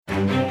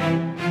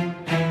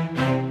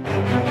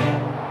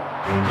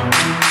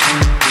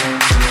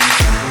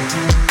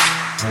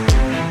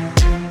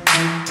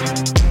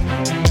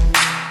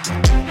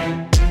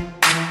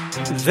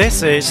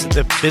This is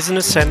the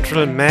Business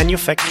Central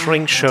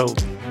Manufacturing Show,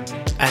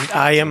 and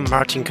I am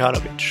Martin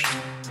Karlovic.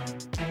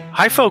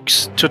 Hi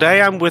folks,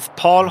 today I'm with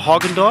Paul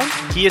Haugendorn.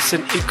 He is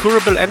an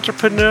incurable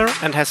entrepreneur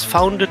and has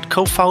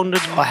co-founded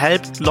or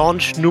helped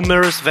launch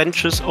numerous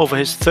ventures over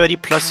his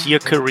 30-plus year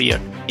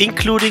career,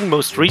 including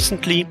most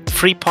recently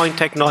FreePoint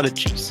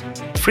Technologies.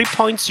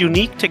 FreePoint's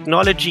unique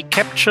technology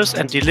captures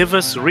and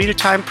delivers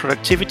real-time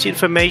productivity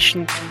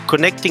information,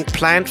 connecting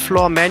plant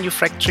floor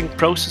manufacturing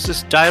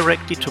processes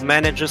directly to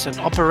managers and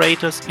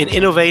operators in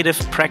innovative,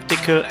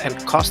 practical,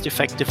 and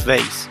cost-effective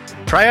ways.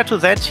 Prior to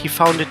that, he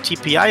founded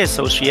TPI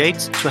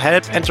Associates to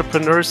help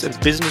entrepreneurs and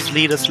business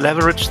leaders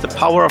leverage the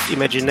power of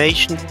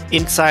imagination,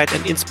 insight,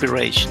 and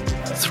inspiration.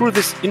 Through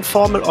this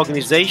informal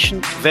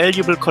organization,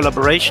 valuable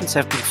collaborations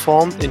have been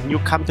formed and new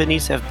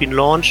companies have been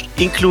launched,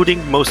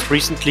 including most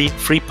recently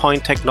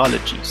FreePoint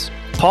Technologies.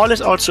 Paul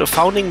is also a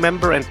founding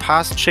member and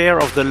past chair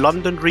of the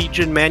London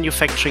Region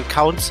Manufacturing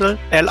Council,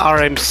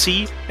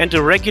 LRMC, and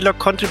a regular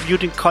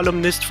contributing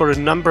columnist for a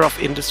number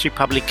of industry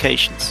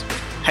publications.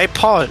 Hey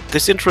Paul,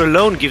 this intro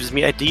alone gives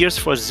me ideas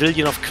for a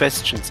zillion of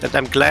questions, and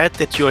I'm glad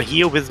that you're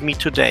here with me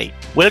today.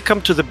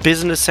 Welcome to the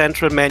Business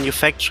Central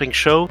Manufacturing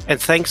Show,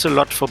 and thanks a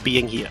lot for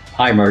being here.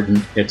 Hi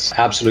Martin, it's an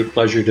absolute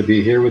pleasure to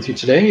be here with you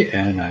today,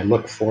 and I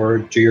look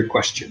forward to your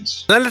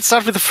questions. Now let's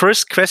start with the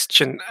first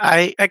question.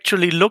 I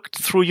actually looked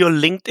through your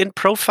LinkedIn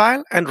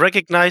profile and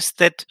recognized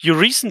that you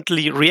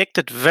recently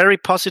reacted very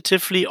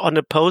positively on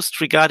a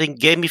post regarding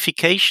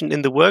gamification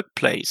in the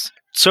workplace.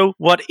 So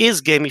what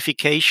is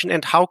gamification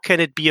and how can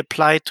it be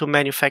applied to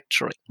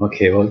manufacturing?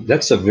 Okay, well,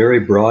 that's a very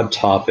broad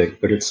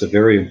topic, but it's a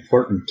very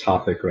important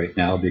topic right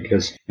now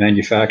because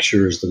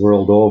manufacturers the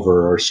world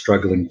over are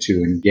struggling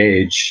to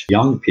engage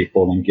young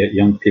people and get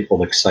young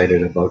people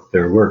excited about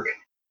their work.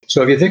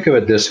 So if you think of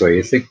it this way,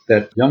 you think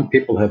that young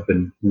people have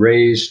been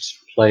raised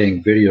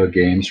playing video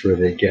games where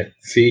they get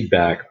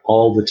feedback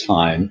all the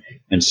time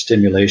and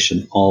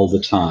stimulation all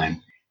the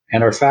time.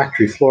 And our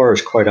factory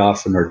floors quite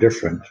often are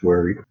different,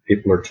 where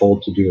people are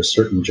told to do a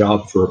certain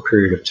job for a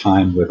period of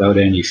time without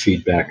any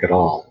feedback at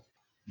all.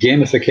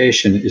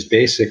 Gamification is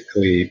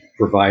basically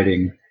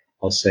providing,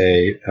 I'll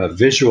say, a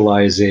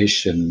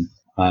visualization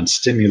on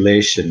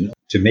stimulation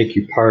to make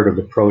you part of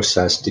the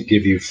process, to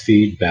give you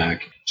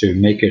feedback, to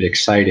make it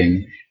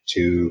exciting,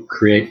 to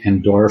create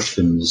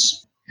endorphins.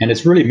 And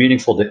it's really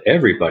meaningful to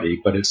everybody,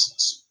 but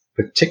it's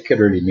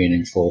particularly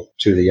meaningful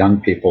to the young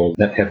people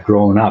that have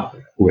grown up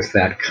with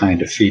that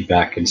kind of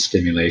feedback and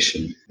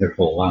stimulation their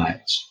whole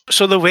lives.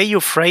 So the way you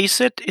phrase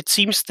it, it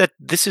seems that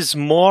this is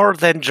more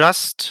than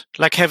just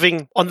like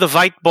having on the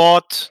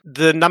whiteboard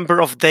the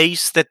number of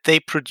days that they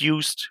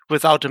produced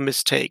without a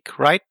mistake,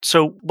 right?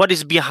 So what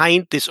is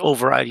behind this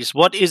override?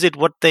 What is it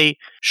what they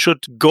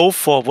should go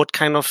for? What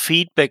kind of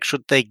feedback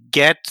should they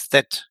get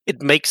that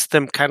it makes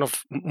them kind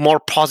of more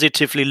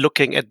positively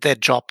looking at their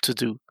job to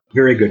do?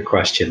 Very good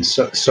question.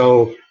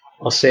 So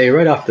I'll say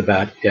right off the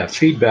bat,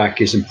 feedback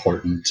is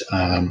important.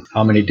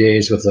 How many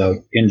days without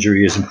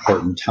injury is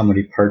important. How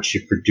many parts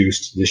you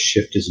produced this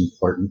shift is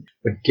important.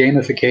 But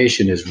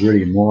gamification is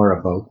really more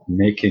about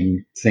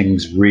making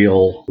things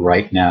real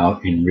right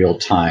now in real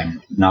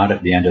time, not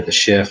at the end of the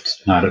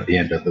shift, not at the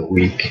end of the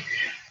week.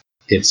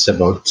 It's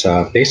about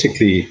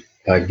basically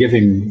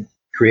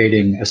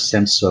creating a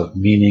sense of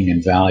meaning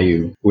and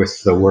value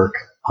with the work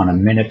on a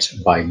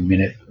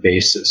minute-by-minute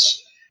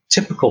basis.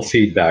 Typical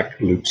feedback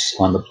loops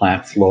on the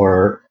plant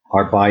floor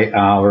are by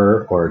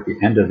hour or at the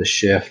end of the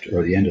shift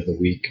or the end of the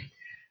week.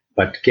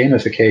 But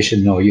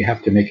gamification, no, you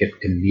have to make it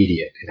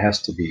immediate. It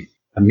has to be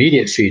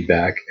immediate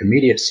feedback,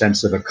 immediate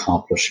sense of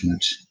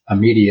accomplishment,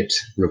 immediate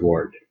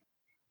reward.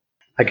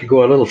 I could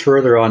go a little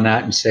further on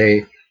that and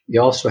say you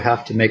also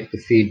have to make the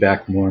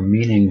feedback more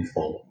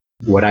meaningful.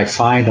 What I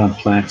find on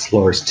plant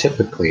floors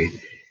typically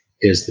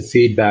is the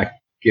feedback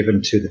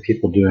given to the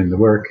people doing the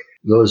work.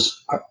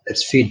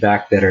 It's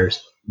feedback that are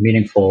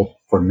meaningful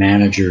for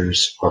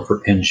managers or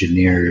for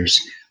engineers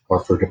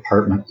or for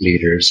department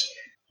leaders.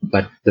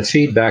 But the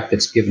feedback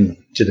that's given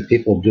to the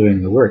people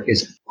doing the work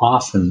is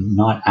often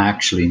not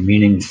actually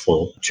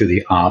meaningful to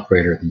the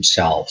operator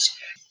themselves.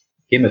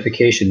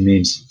 Gamification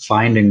means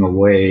finding a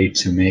way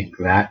to make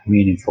that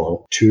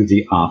meaningful to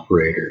the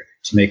operator,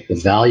 to make the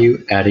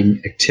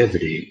value-adding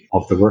activity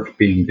of the work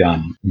being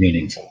done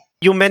meaningful.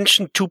 You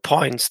mentioned 2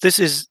 points. This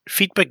is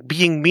feedback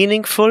being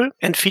meaningful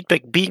and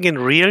feedback being in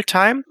real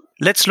time.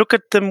 Let's look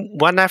at them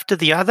one after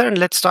the other, and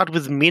let's start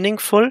with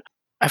meaningful.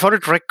 I found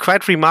it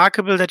quite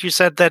remarkable that you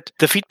said that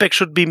the feedback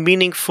should be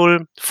meaningful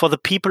for the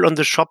people on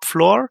the shop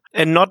floor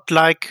and not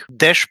like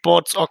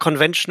dashboards or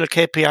conventional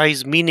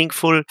KPIs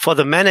meaningful for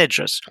the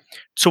managers.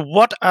 So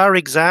what are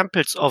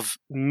examples of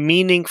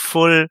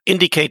meaningful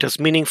indicators,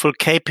 meaningful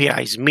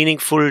KPIs,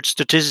 meaningful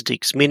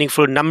statistics,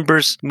 meaningful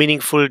numbers,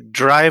 meaningful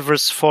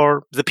drivers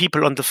for the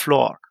people on the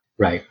floor?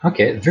 Right.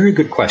 Okay. Very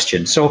good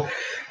question. So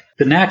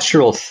the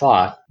natural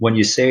thought when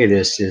you say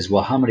this is,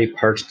 well, how many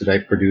parts did I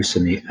produce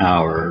in the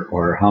hour?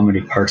 Or how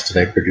many parts did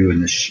I produce in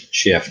the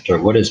shift?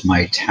 Or what is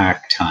my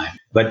tack time?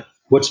 But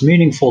What's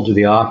meaningful to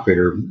the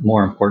operator,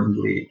 more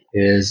importantly,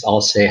 is I'll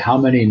say how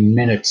many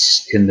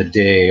minutes in the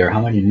day or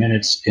how many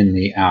minutes in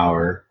the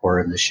hour or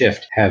in the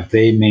shift have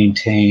they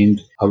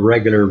maintained a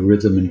regular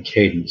rhythm and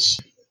cadence.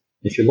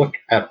 If you look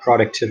at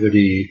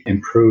productivity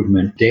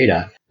improvement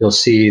data, you'll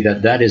see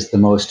that that is the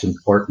most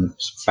important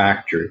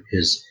factor,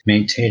 is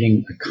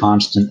maintaining a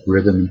constant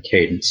rhythm and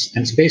cadence.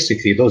 And it's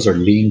basically, those are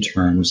lean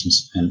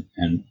terms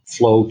and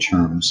flow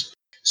terms.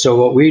 So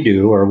what we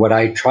do, or what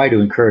I try to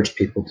encourage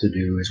people to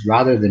do, is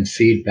rather than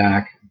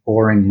feedback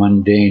boring,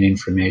 mundane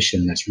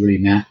information that's really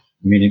not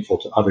meaningful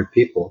to other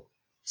people,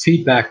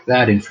 feedback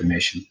that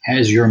information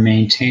as you're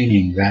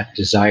maintaining that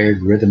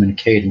desired rhythm and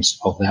cadence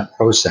of that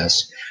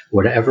process,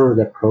 whatever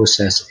the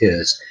process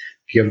is.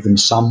 Give them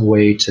some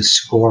way to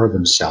score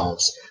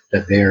themselves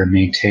that they're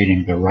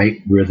maintaining the right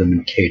rhythm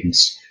and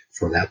cadence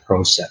for that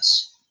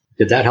process.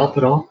 Did that help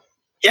at all?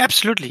 Yeah,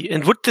 absolutely.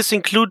 And would this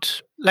include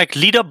like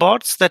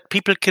leaderboards that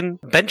people can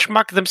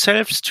benchmark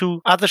themselves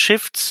to other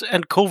shifts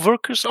and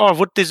co-workers, or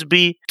would this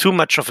be too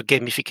much of a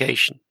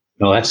gamification?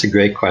 No, that's a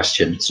great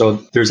question. So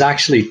there's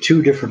actually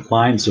two different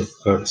lines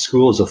of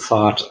schools of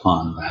thought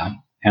on that,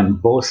 and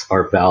both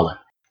are valid.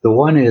 The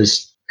one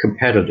is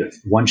competitive,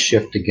 one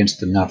shift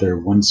against another,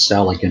 one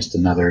cell against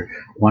another,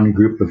 one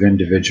group of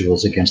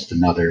individuals against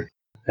another.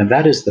 And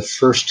that is the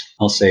first,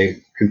 I'll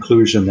say,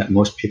 conclusion that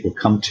most people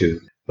come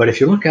to. But if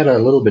you look at it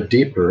a little bit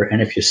deeper,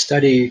 and if you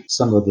study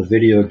some of the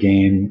video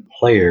game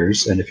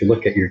players, and if you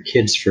look at your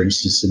kids, for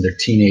instance, in their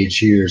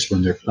teenage years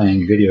when they're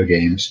playing video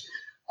games,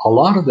 a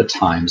lot of the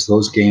times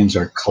those games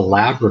are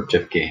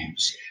collaborative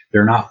games.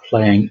 They're not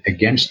playing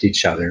against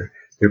each other.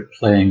 They're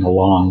playing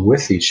along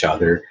with each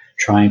other,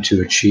 trying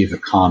to achieve a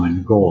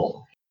common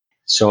goal.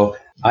 So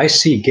I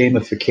see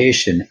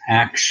gamification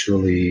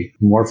actually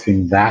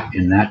morphing that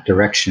in that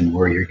direction,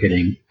 where you're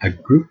getting a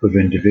group of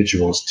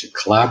individuals to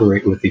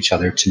collaborate with each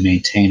other to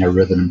maintain a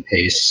rhythm and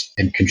pace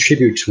and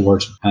contribute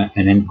towards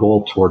an end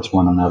goal towards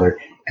one another.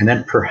 And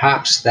then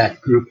perhaps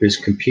that group is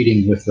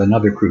competing with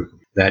another group.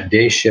 That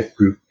day shift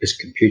group is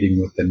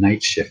competing with the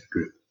night shift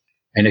group.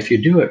 And if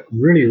you do it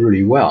really,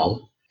 really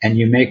well, and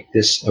you make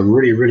this a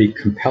really, really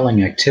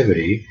compelling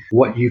activity,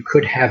 what you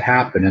could have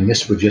happen, and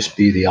this would just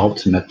be the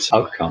ultimate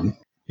outcome,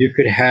 you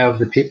could have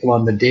the people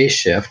on the day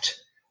shift,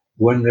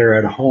 when they're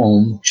at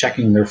home,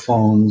 checking their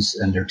phones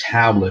and their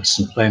tablets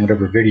and playing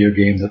whatever video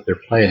game that they're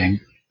playing,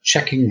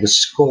 checking the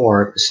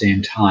score at the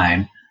same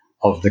time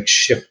of the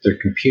shift they're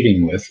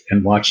competing with,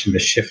 and watching the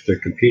shift they're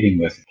competing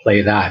with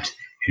play that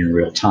in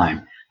real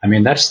time. I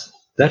mean, that's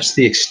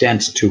the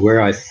extent to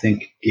where I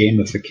think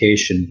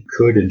gamification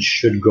could and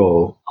should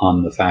go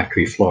on the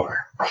factory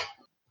floor.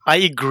 I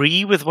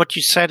agree with what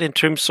you said in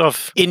terms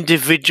of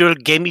individual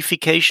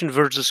gamification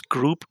versus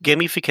group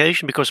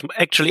gamification, because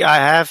actually I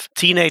have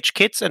teenage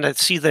kids and I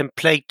see them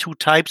play two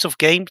types of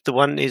games. The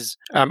one is,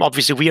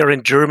 obviously we are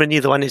in Germany,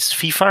 the one is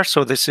FIFA.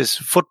 So this is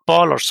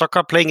football or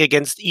soccer playing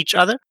against each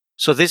other.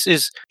 So this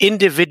is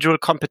individual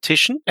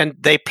competition and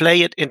they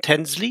play it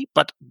intensely,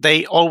 but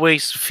they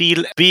always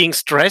feel being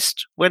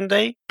stressed when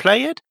they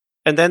play it.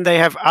 And then they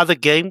have other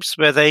games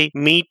where they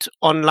meet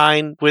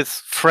online with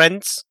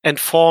friends and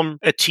form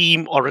a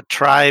team or a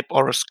tribe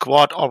or a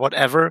squad or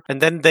whatever.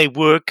 And then they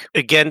work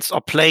against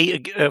or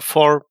play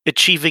for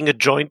achieving a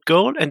joint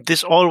goal. And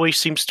this always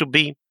seems to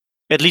be,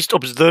 at least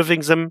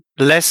observing them,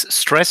 less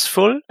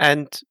stressful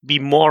and be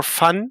more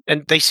fun.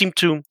 And they seem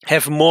to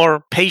have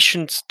more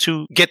patience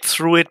to get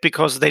through it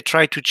because they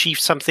try to achieve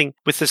something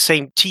with the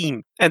same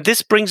team. And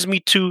this brings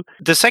me to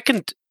the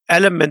second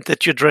element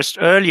that you addressed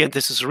earlier, and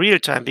this is real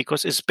time,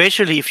 because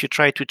especially if you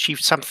try to achieve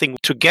something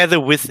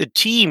together with a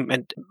team,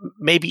 and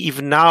maybe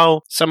even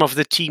now some of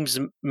the teams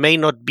may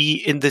not be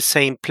in the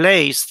same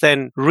place,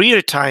 then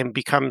real time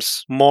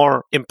becomes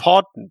more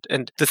important.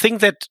 And the thing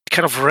that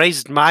kind of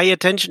raised my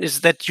attention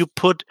is that you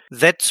put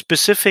that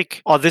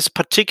specific or this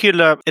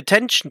particular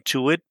attention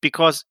to it,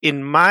 because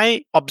in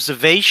my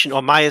observation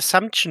or my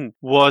assumption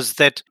was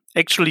that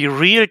actually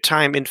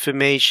real-time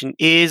information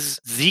is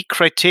the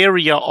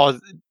criteria or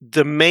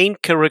the main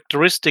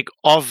characteristic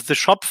of the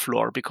shop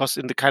floor, because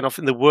in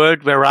the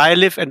world where I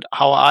live and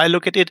how I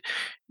look at it,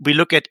 we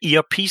look at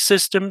ERP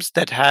systems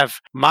that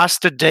have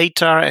master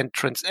data and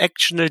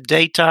transactional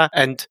data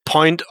and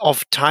point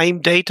of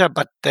time data,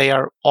 but they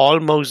are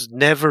almost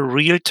never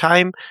real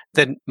time.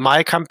 Then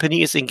my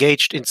company is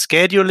engaged in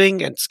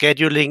scheduling, and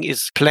scheduling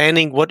is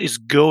planning what is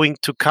going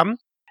to come.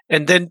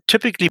 And then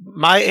typically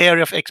my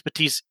area of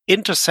expertise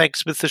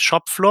intersects with the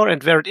shop floor,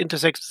 and where it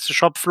intersects with the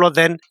shop floor,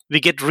 then we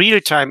get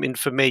real-time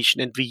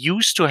information. And we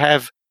used to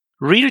have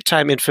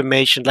real-time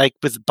information like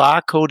with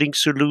barcoding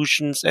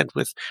solutions and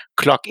with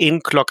clock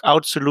in, clock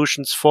out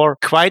solutions for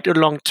quite a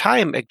long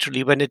time,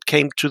 actually, when it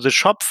came to the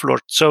shop floor.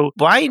 So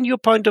why, in your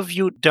point of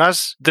view,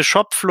 does the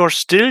shop floor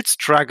still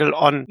struggle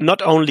on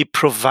not only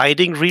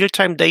providing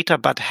real-time data,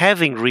 but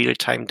having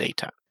real-time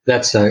data?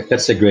 That's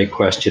a great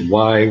question.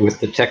 Why,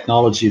 with the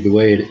technology the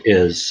way it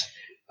is,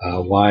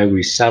 why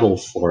we settle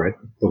for it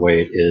the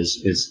way it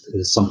is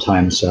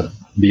sometimes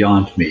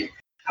beyond me.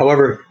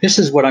 However, this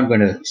is what I'm going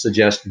to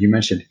suggest. You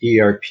mentioned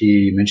ERP,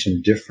 you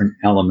mentioned different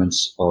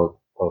elements of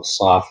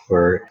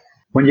software.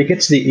 When you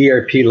get to the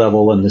ERP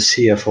level and the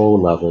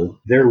CFO level,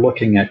 they're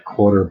looking at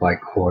quarter by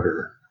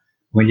quarter.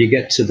 When you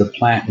get to the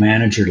plant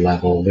manager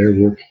level,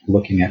 they're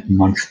looking at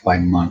month by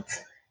month.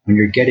 When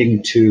you're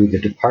getting to the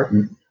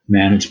department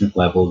management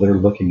level, they're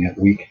looking at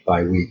week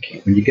by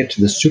week. When you get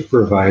to the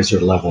supervisor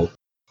level,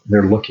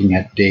 they're looking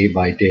at day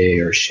by day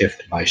or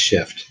shift by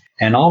shift.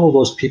 And all of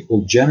those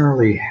people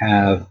generally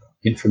have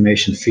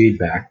information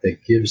feedback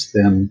that gives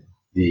them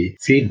the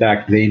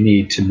feedback they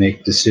need to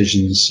make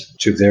decisions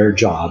to their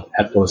job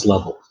at those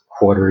levels,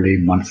 quarterly,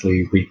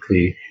 monthly,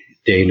 weekly,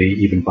 daily,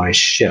 even by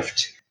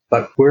shift.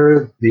 But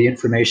where the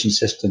information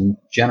system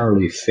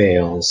generally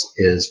fails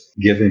is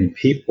giving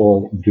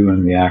people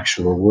doing the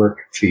actual work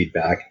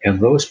feedback. And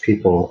those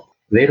people,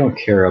 they don't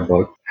care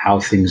about how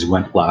things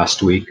went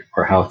last week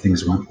or how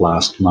things went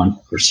last month,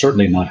 or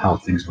certainly not how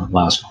things went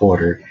last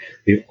quarter.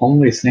 The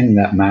only thing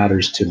that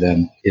matters to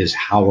them is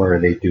how are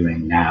they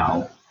doing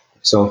now?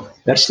 So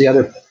that's the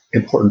other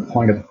important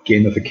point of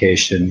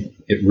gamification.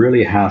 It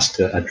really has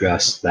to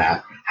address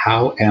that.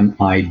 How am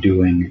I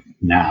doing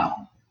now?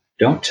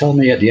 Don't tell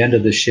me at the end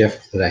of the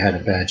shift that I had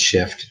a bad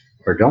shift,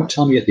 or don't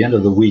tell me at the end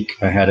of the week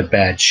I had a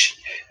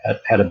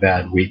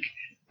bad week.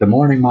 The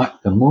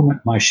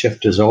moment my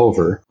shift is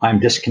over, I'm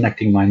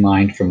disconnecting my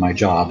mind from my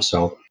job.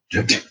 So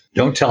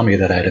don't tell me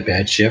that I had a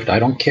bad shift. I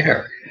don't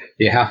care.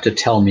 You have to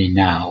tell me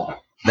now.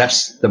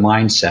 That's the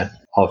mindset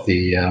of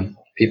the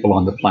people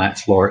on the plant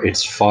floor.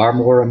 It's far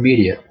more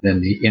immediate than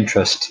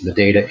the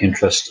data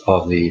interest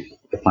of the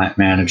plant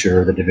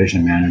manager, the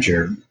division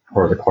manager,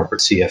 or the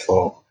corporate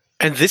CFO.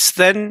 And this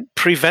then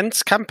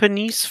prevents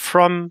companies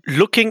from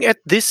looking at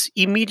this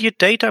immediate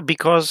data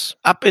because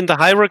up in the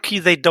hierarchy,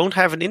 they don't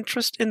have an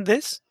interest in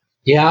this?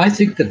 Yeah, I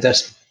think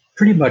that's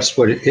pretty much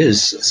what it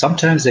is.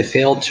 Sometimes they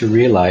fail to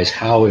realize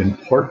how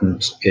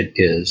important it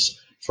is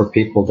for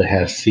people to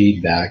have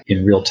feedback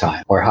in real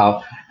time, or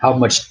how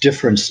much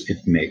difference it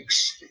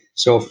makes.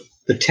 So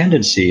the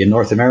tendency in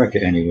North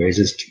America anyways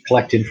is to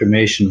collect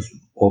information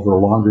over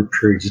longer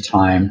periods of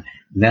time,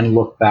 then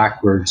look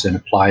backwards and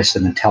apply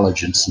some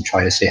intelligence and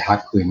try to say, how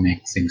can we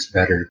make things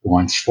better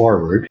going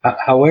forward?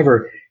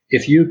 However,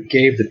 if you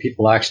gave the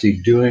people actually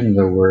doing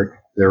the work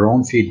their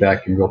own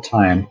feedback in real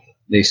time,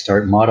 they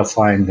start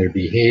modifying their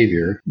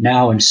behavior.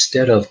 Now,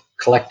 instead of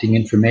collecting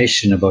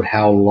information about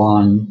how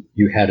long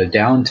you had a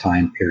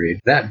downtime period,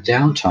 that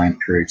downtime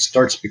period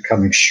starts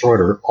becoming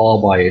shorter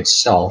all by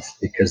itself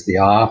because the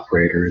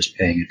operator is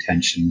paying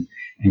attention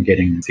and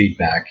getting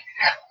feedback,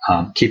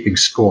 keeping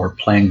score,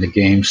 playing the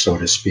game, so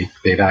to speak.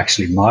 They've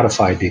actually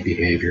modified the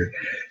behavior.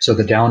 So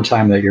the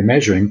downtime that you're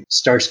measuring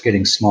starts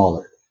getting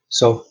smaller.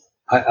 So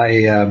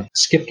I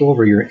skipped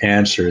over your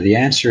answer. The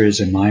answer is,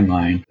 in my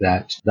mind,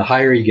 that the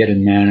higher you get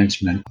in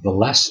management, the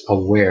less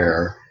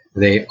aware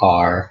they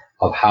are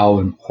of how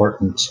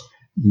important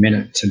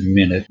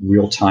minute-to-minute,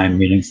 real-time,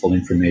 meaningful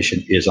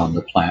information is on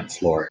the plant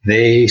floor.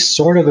 They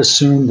sort of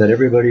assume that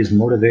everybody's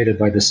motivated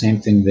by the same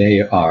thing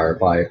they are,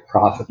 by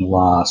profit and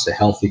loss, a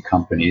healthy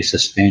company,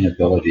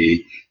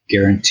 sustainability,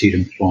 guaranteed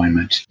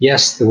employment.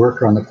 Yes, the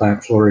worker on the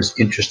plant floor is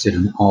interested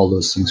in all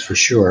those things for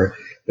sure,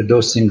 but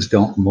those things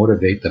don't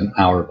motivate them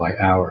hour by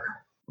hour.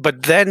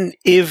 But then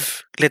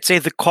if, let's say,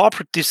 the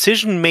corporate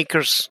decision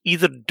makers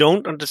either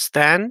don't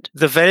understand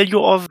the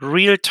value of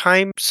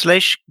real-time /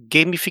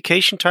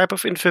 gamification type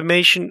of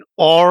information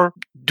or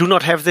do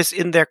not have this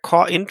in their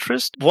core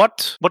interest,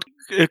 what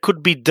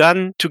could be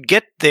done to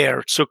get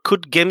there? So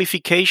could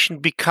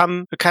gamification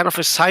become a kind of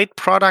a side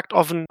product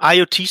of an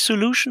IoT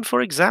solution,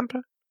 for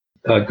example?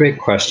 Great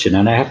question,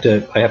 and I have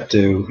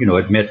to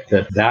admit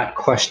that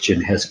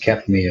question has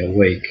kept me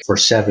awake for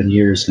 7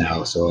 years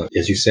now. So,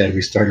 as you said,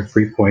 we started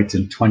FreePoint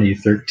in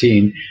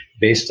 2013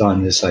 based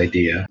on this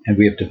idea, and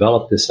we have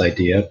developed this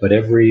idea. But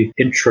every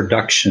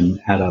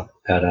introduction at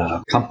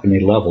a company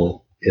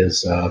level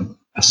is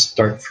a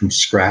start from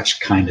scratch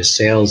kind of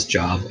sales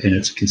job, and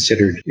it's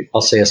considered,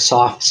 I'll say, a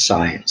soft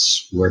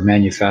science, where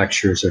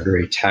manufacturers are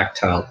very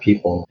tactile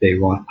people. They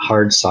want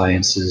hard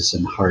sciences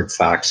and hard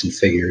facts and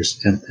figures,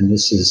 and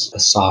this is a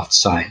soft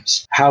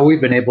science. How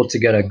we've been able to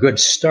get a good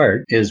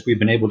start is we've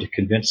been able to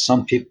convince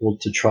some people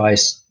to try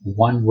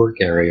one work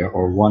area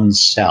or one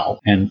cell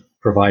and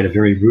provide a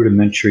very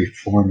rudimentary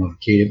form of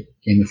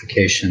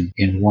gamification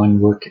in one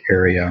work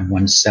area and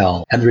one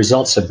cell, and the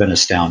results have been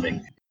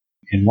astounding.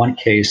 In one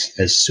case,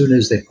 as soon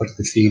as they put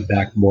the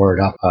feedback board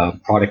up,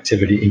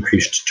 productivity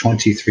increased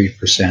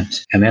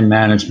 23%. And then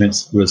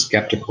management was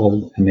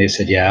skeptical, and they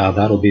said, yeah,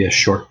 that'll be a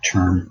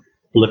short-term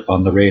blip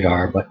on the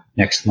radar, but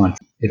next month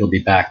it'll be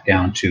back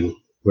down to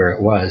where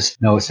it was.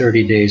 No,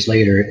 30 days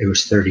later, it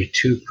was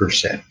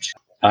 32%.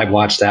 I've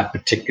watched that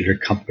particular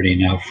company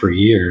now for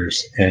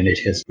years, and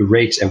the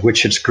rates at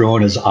which it's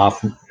grown has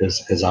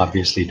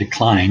obviously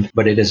declined,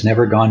 but it has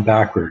never gone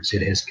backwards.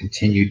 It has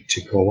continued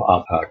to go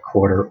up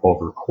quarter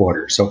over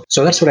quarter. So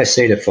that's what I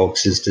say to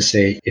folks, is to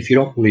say, if you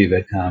don't believe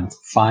it,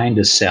 find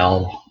a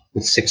cell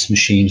with 6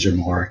 machines or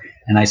more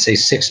And I say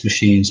 6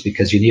 machines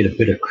because you need a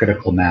bit of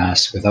critical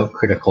mass. Without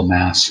critical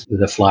mass,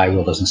 the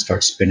flywheel doesn't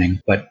start spinning.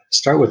 But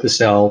start with the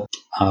cell.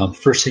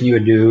 First thing you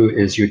would do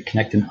is you would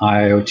connect an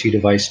IoT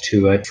device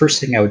to it.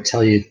 First thing I would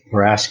tell you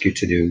or ask you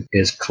to do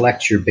is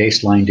collect your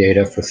baseline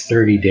data for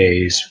 30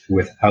 days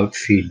without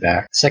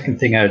feedback. Second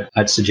thing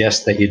I'd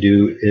suggest that you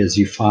do is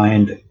you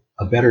find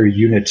a better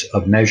unit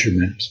of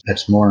measurement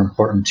that's more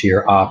important to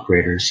your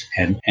operators,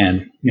 and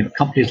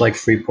companies like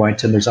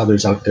FreePoint, and there's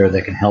others out there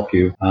that can help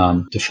you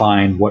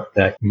define what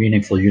that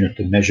meaningful unit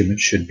of measurement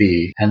should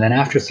be. And then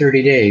after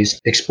 30 days,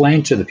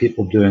 explain to the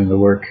people doing the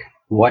work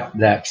what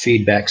that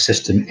feedback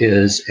system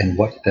is and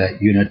what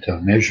that unit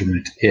of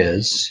measurement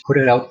is. Put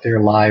it out there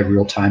live,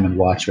 real time, and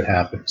watch what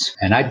happens.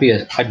 And I'd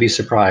be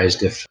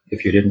surprised if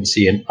you didn't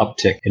see an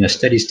uptick in a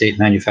steady state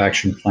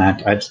manufacturing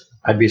plant.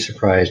 I'd be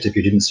surprised if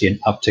you didn't see an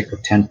uptick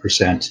of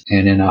 10%.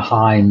 And in a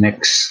high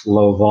mix,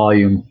 low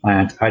volume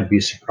plant, I'd be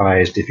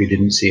surprised if you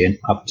didn't see an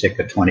uptick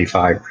of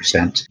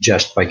 25%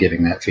 just by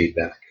giving that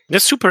feedback.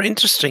 That's super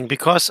interesting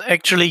because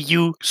actually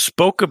you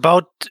spoke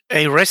about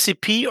a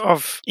recipe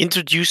of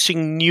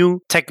introducing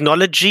new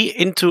technology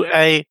into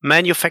a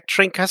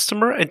manufacturing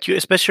customer. And you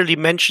especially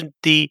mentioned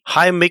the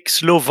high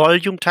mix, low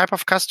volume type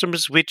of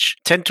customers, which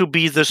tend to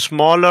be the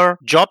smaller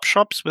job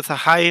shops with a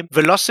high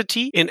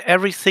velocity in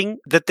everything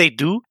that they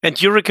do.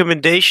 And your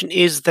recommendation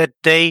is that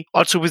they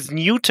also with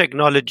new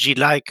technology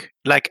like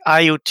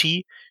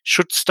IoT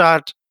should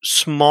start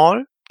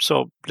small.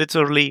 So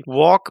literally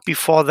walk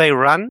before they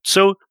run.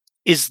 So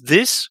is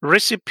this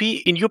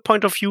recipe, in your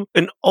point of view,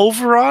 an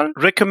overall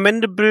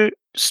recommendable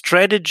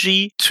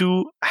strategy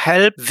to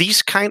help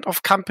these kind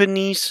of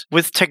companies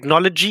with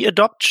technology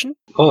adoption?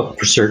 Oh,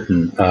 for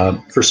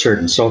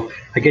certain. So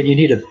again, you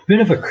need a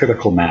bit of a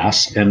critical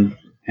mass, and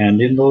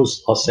in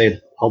those,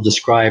 I'll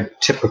describe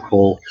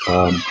typical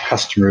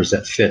customers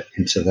that fit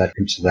into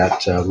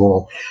that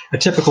role. A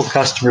typical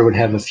customer would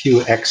have a few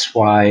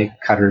XY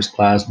cutters,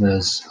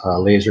 plasmas,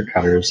 laser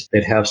cutters.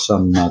 They'd have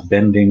some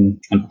bending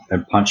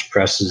and punch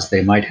presses.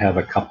 They might have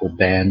a couple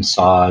band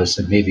saws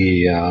and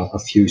maybe a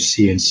few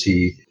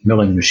CNC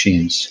milling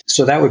machines.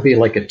 So that would be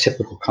like a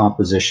typical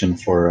composition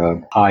for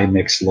a high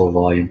mix, low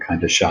volume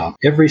kind of shop.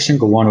 Every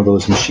single one of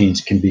those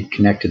machines can be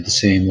connected the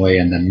same way,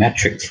 and the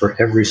metric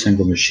for every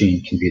single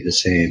machine can be the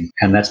same.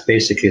 And that's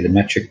basically the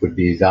metric would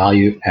be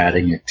value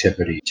adding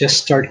activity.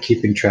 Just start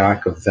keeping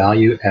track of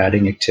value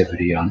adding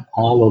activity on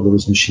all of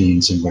those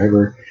machines and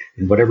whatever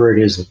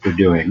it is that they're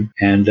doing,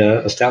 and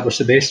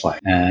establish a baseline.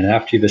 And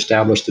after you've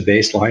established a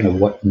baseline of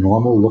what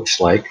normal looks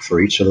like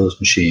for each of those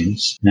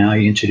machines, now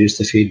you introduce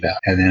the feedback.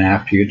 And then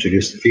after you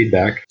introduce the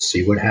feedback,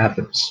 see what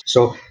happens.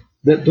 So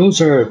those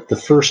are the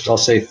first,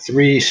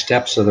 3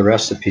 steps of the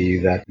recipe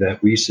that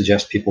we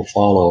suggest people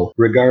follow,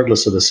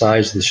 regardless of the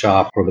size of the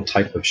shop or the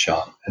type of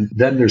shop. And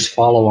then there's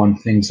follow-on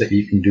things that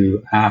you can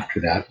do after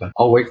that. But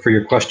I'll wait for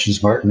your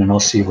questions, Martin, and I'll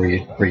see where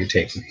you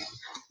take me.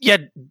 Yeah,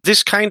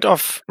 this kind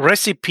of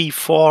recipe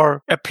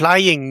for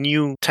applying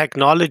new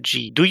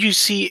technology, do you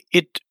see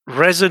it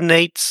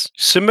resonates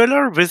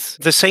similar with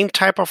the same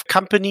type of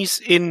companies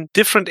in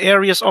different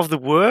areas of the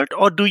world?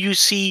 Or do you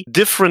see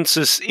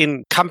differences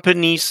in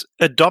companies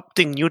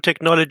adopting new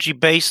technology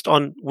based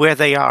on where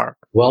they are?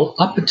 Well,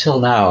 up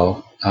until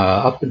now,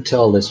 up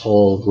until this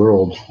whole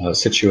world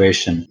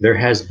situation, there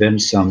has been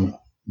some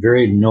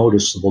very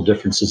noticeable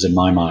differences in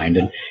my mind.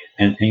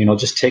 And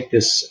just take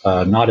this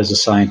not as a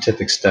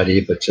scientific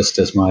study, but just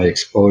as my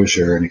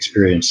exposure and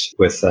experience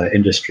with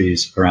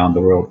industries around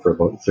the world for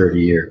about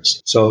 30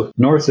 years. So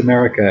North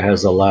America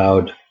has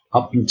allowed,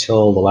 up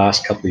until the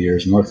last couple of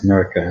years, North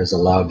America has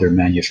allowed their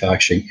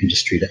manufacturing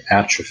industry to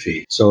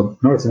atrophy. So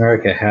North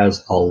America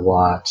has a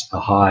lot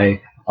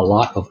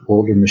of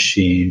older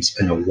machines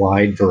and a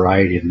wide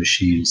variety of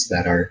machines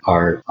that are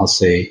I'll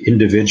say,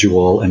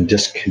 individual and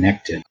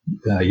disconnected.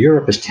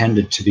 Europe has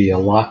tended to be a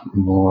lot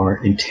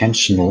more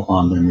intentional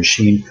on their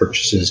machine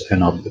purchases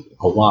and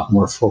a lot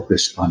more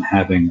focused on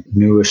having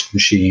newest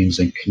machines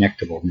and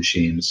connectable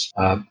machines.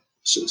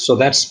 So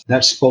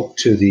that spoke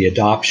to the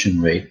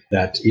adoption rate,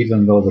 that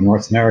even though the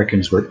North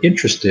Americans were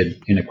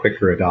interested in a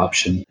quicker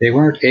adoption, they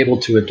weren't able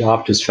to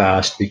adopt as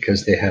fast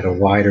because they had a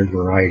wider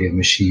variety of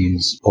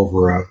machines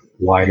over a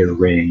wider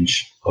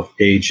range of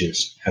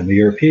ages. And the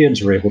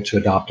Europeans were able to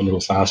adopt a little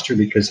faster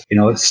because,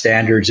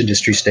 standards,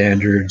 industry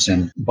standards,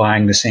 and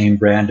buying the same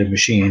brand of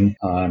machine,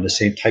 the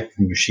same type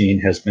of machine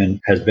has been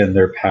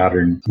their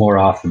pattern more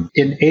often.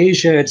 In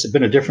Asia, it's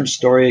been a different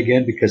story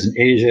again, because in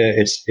Asia,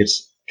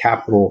 it's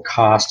capital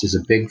cost is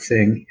a big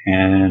thing,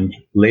 and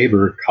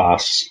labor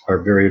costs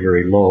are very,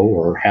 very low,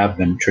 or have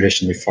been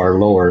traditionally far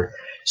lower.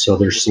 So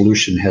their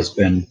solution has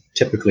been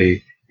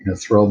typically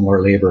throw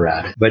more labor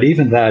at it. But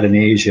even that in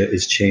Asia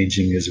is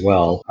changing as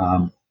well.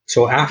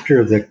 So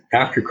after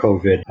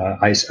COVID,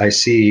 I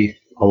see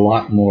a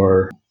lot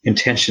more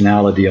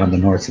intentionality on the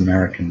North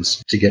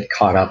Americans to get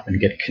caught up and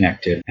get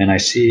connected. And I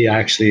see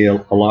actually a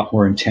lot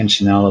more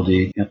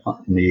intentionality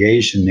in the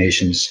Asian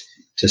nations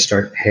to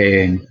start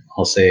paying,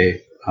 I'll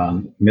say,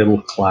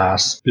 middle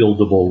class,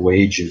 buildable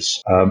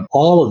wages.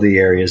 All of the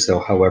areas, though,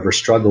 however,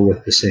 struggle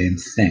with the same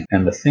thing.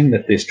 And the thing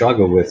that they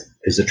struggle with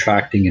is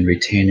attracting and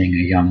retaining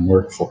a young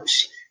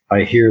workforce.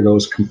 I hear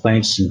those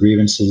complaints and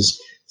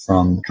grievances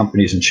from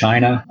companies in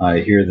China. I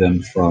hear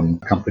them from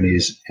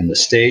companies in the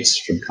States,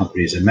 from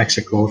companies in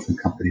Mexico, from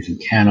companies in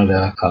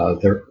Canada.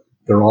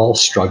 They're all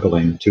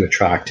struggling to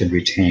attract and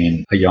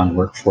retain a young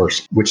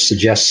workforce, which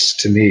suggests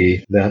to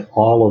me that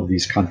all of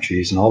these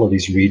countries and all of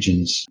these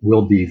regions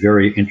will be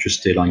very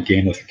interested on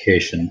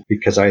gamification,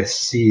 because I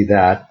see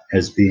that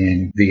as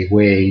being the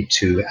way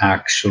to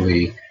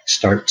actually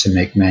start to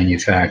make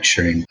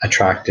manufacturing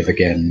attractive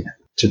again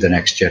to the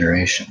next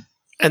generation.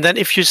 And then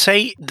if you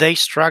say they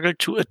struggle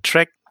to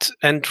attract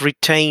and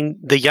retain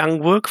the young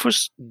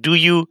workforce, do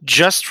you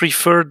just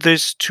refer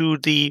this to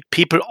the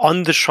people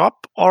on the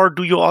shop, or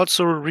do you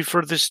also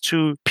refer this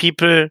to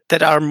people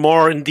that are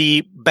more in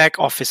the back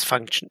office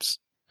functions?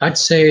 I'd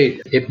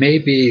say it may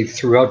be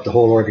throughout the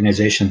whole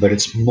organization, but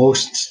it's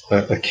most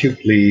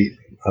acutely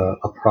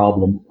a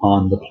problem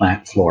on the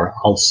plant floor.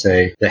 I'll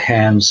say the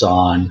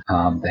hands-on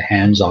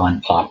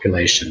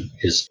population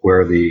is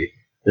where the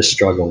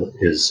struggle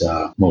is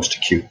most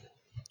acute.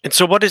 And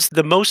so what is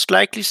the most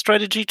likely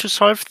strategy to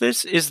solve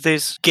this? Is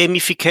this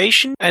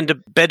gamification and a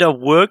better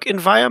work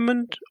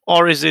environment,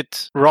 or is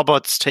it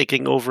robots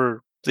taking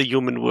over the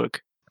human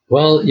work?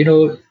 Well,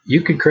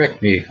 you could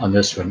correct me on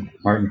this one,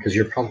 Martin, because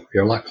you're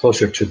a lot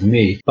closer to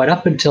me. But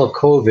up until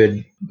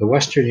COVID, the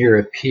Western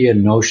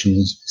European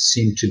notions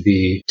seem to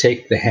be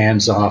take the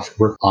hands off,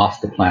 work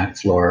off the plant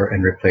floor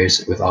and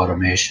replace it with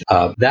automation.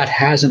 That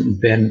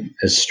hasn't been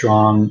as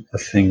strong a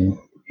thing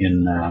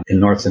in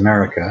North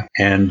America.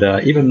 And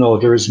even though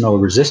there is no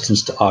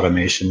resistance to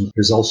automation,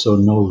 there's also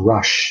no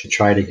rush to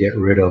try to get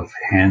rid of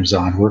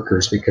hands-on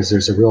workers, because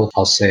there's a real,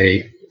 I'll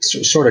say,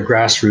 sort of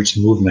grassroots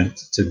movement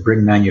to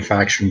bring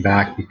manufacturing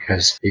back,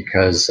 because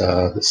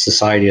the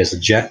society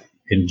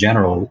in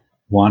general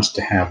wants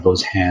to have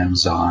those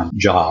hands-on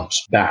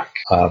jobs back.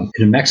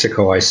 In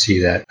Mexico, I see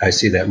that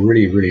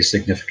really, really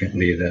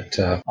significantly,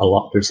 that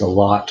there's a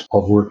lot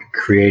of work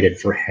created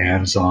for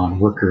hands-on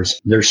workers.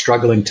 They're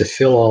struggling to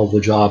fill all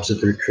the jobs that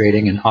they're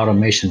creating, and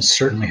automation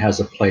certainly has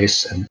a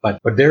place.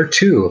 But there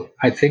too,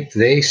 I think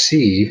they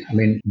see,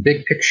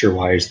 big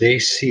picture-wise, they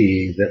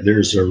see that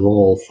there's a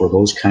role for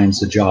those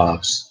kinds of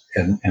jobs,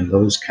 and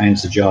those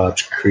kinds of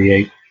jobs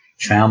create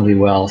family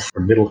wealth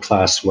or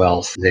middle-class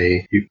wealth.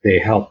 They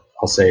help,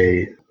 I'll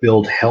say,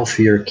 build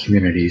healthier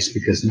communities,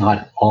 because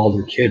not all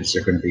their kids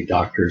are going to be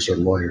doctors or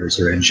lawyers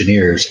or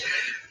engineers.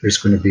 There's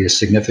going to be a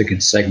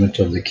significant segment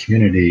of the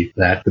community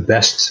that the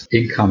best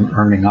income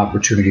earning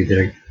opportunity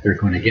that they're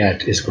going to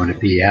get is going to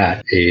be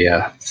at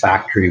a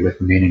factory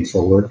with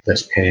meaningful work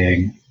that's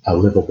paying a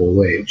livable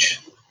wage.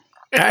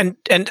 And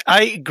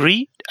I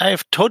agree. I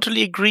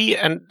totally agree.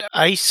 And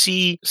I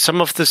see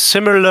some of the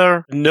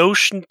similar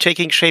notion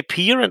taking shape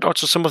here, and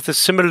also some of the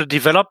similar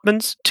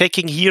developments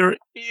taking here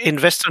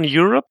in Western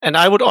Europe. And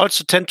I would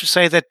also tend to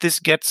say that this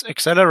gets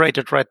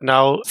accelerated right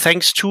now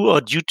thanks to or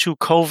due to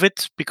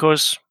COVID,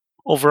 because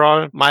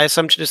overall, my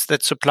assumption is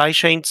that supply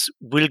chains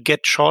will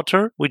get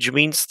shorter, which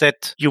means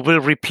that you will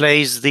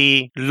replace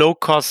the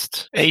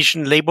low-cost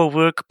Asian labor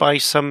work by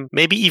some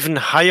maybe even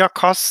higher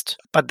cost,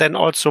 but then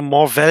also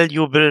more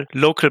valuable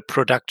local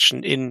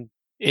production in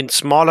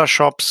smaller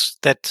shops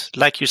that,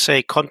 like you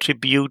say,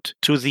 contribute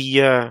to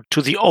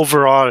the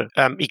overall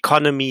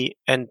economy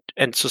and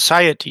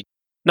society.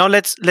 Now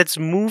let's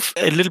move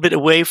a little bit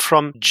away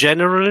from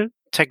general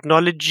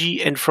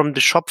technology and from the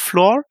shop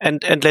floor,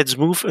 and let's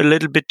move a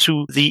little bit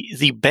to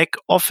the back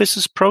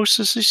offices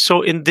processes.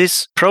 So in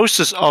this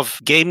process of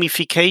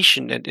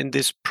gamification, and in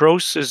this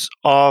process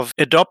of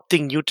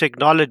adopting new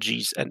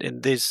technologies, and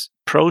in this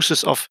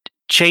process of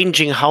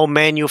changing how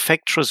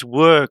manufacturers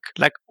work,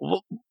 like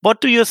what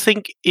do you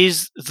think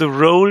is the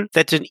role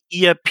that an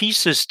ERP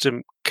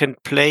system can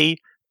play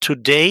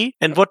today,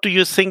 and what do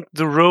you think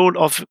the role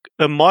of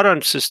a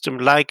modern system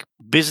like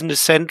Business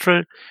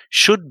Central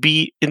should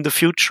be in the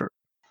future?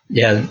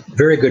 Yeah,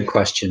 very good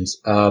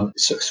questions.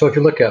 So if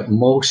you look at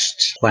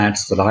most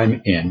plants that I'm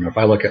in, or if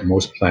I look at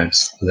most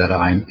plants that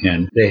I'm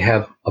in, they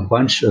have a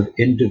bunch of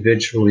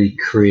individually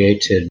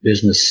created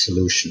business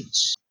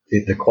solutions.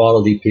 The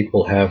quality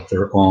people have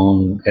their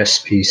own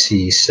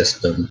SPC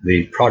system.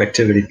 The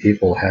productivity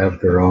people have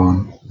their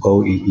own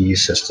OEE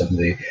system.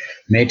 The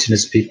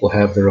maintenance people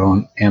have their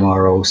own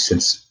MRO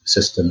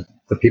system.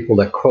 The people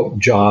that quote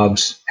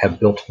jobs have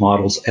built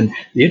models. And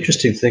the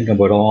interesting thing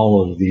about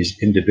all of these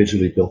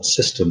individually built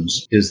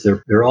systems is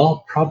they've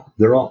all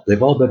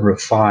been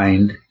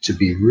refined to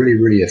be really,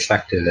 really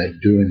effective at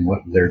doing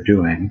what they're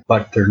doing,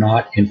 but they're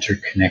not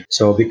interconnected.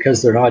 So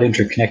because they're not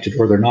interconnected,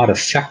 or they're not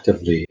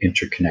effectively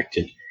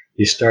interconnected,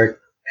 you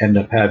end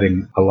up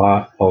having a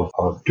lot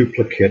of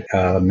duplicate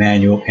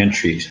manual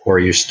entries, or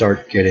you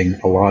start getting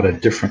a lot of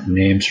different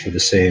names for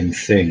the same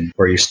thing,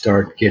 or you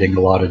start getting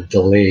a lot of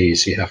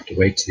delays. You have to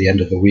wait to the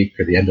end of the week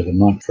or the end of the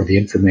month for the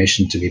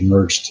information to be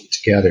merged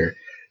together.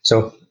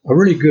 So a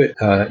really good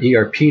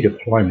ERP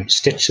deployment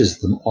stitches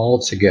them all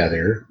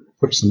together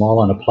puts them all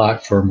on a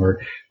platform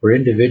where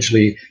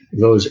individually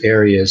those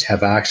areas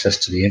have access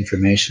to the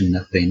information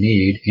that they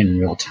need in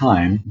real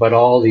time, but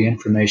all the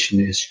information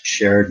is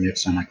shared and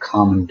it's on a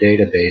common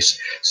database.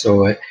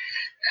 So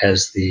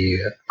as the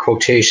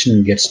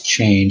quotation gets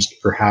changed,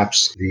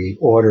 perhaps the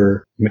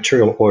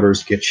material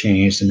orders get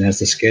changed, and as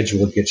the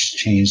schedule gets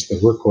changed, the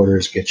work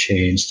orders get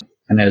changed.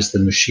 And as the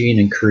machine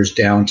incurs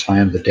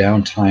downtime, the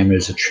downtime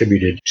is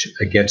attributed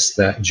against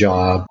that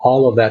job.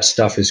 All of that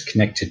stuff is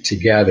connected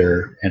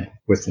together and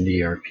with an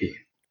ERP.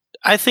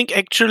 I think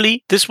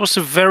actually this was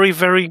a very,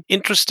 very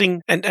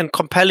interesting and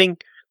compelling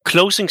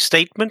closing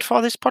statement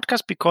for this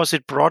podcast, because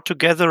it brought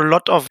together a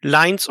lot of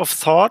lines of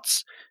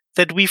thoughts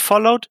that we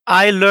followed.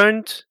 I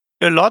learned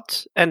a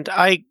lot, and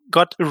I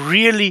got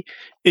really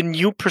a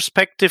new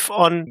perspective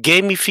on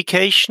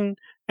gamification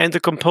and the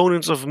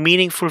components of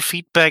meaningful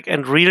feedback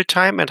and real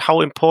time, and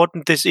how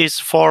important this is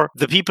for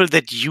the people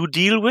that you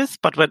deal with.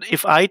 But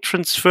if I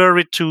transfer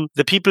it to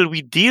the people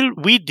we deal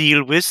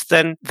with,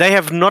 then they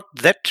have not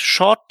that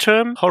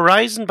short-term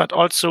horizon, but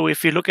also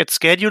if you look at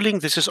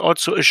scheduling, this is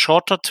also a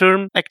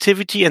shorter-term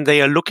activity, and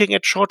they are looking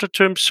at shorter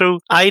term. So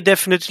I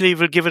definitely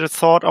will give it a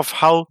thought of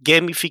how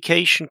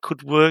gamification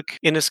could work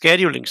in a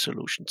scheduling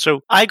solution.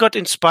 So I got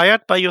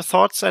inspired by your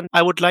thoughts, and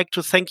I would like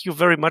to thank you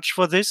very much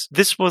for this.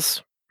 This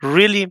was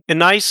really a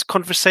nice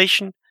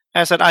conversation,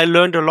 as that I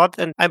learned a lot,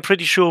 and I'm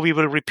pretty sure we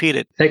will repeat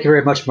it. Thank you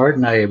very much,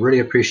 Martin. I really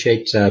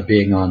appreciate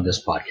being on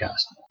this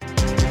podcast.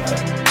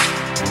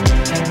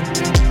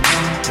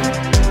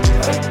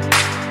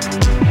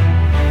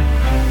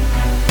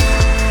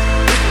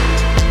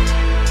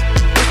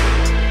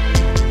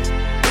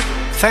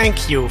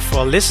 Thank you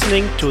for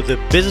listening to the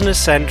Business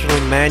Central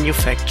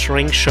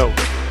Manufacturing Show.